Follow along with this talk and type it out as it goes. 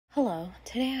Hello,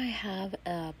 today I have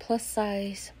a plus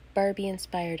size Barbie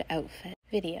inspired outfit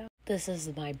video. This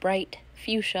is my bright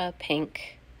fuchsia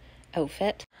pink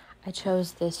outfit. I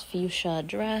chose this fuchsia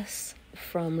dress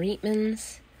from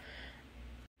Reitman's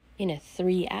in a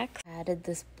 3X. I added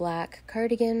this black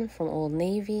cardigan from Old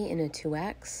Navy in a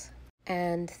 2X.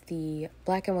 And the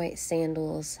black and white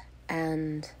sandals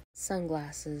and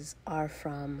sunglasses are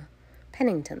from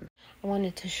Pennington. I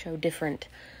wanted to show different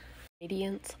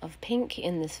gradients of pink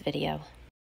in this video.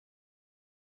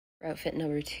 For outfit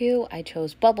number 2, I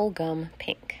chose Bubblegum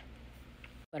pink.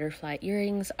 Butterfly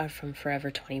earrings are from Forever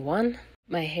 21.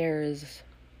 My hair is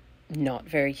not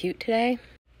very cute today,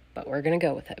 but we're gonna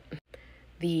go with it.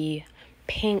 The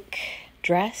pink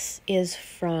dress is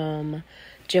from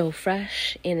Joe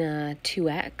Fresh in a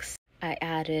 2X. I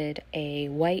added a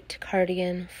white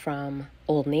cardigan from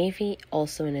Old Navy,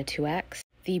 also in a 2X.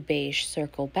 The beige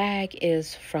circle bag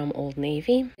is from Old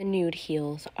Navy. The nude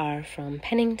heels are from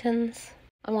Pennington's.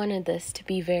 I wanted this to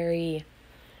be very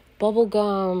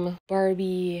bubblegum,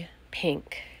 Barbie,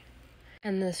 pink.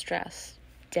 And this dress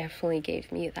definitely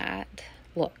gave me that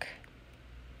look.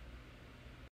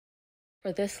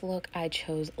 For this look, I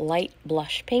chose light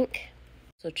blush pink.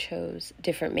 So chose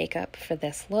different makeup for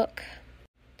this look.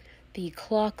 The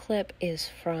claw clip is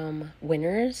from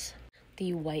Winners.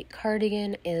 The white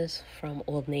cardigan is from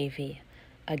Old Navy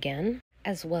again,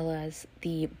 as well as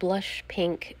the blush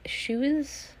pink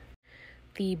shoes.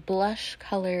 The blush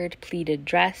colored pleated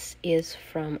dress is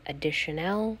from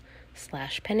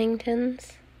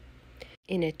Additionelle/Pennington's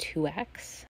in a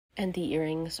 2X, and the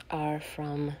earrings are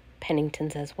from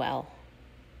Pennington's as well.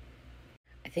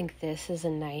 I think this is a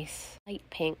nice light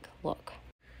pink look.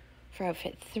 For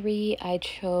outfit 3, I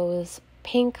chose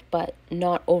pink, but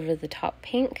not over the top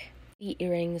pink. The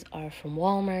earrings are from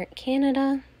Walmart,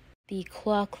 Canada. The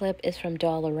claw clip is from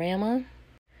Dollarama.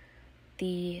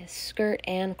 The skirt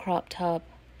and crop top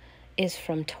is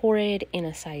from Torrid in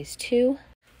a size 2.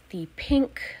 The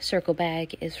pink circle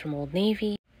bag is from Old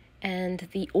Navy. And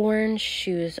the orange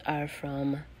shoes are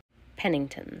from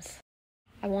Pennington's.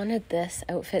 I wanted this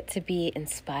outfit to be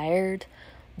inspired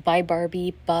by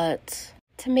Barbie, but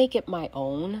to make it my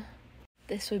own,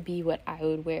 this would be what I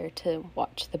would wear to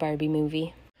watch the Barbie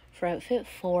movie. For outfit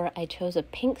 4, I chose a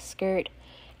pink skirt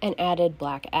and added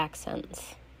black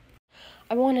accents.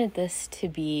 I wanted this to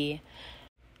be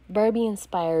Barbie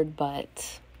inspired,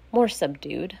 but more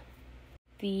subdued.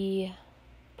 The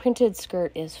printed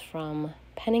skirt is from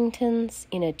Pennington's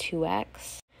in a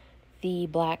 2X. The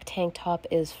black tank top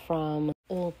is from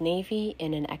Old Navy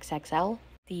in an XXL.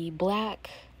 The black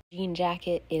jean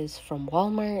jacket is from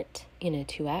Walmart in a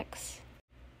 2X.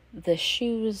 The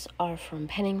shoes are from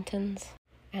Pennington's.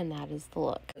 And that is the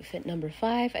look. Outfit number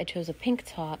 5, I chose a pink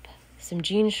top, some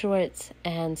jean shorts,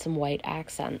 and some white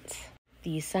accents.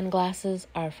 The sunglasses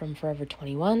are from Forever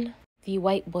 21. The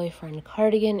white boyfriend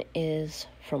cardigan is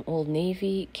from Old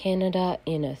Navy, Canada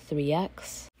in a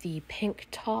 3X. The pink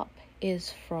top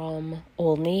is from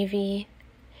Old Navy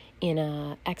in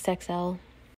a XXL.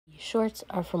 The shorts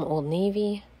are from Old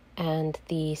Navy, and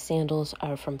the sandals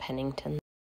are from Pennington.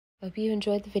 Hope you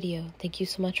enjoyed the video. Thank you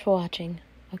so much for watching.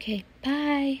 Okay,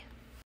 bye!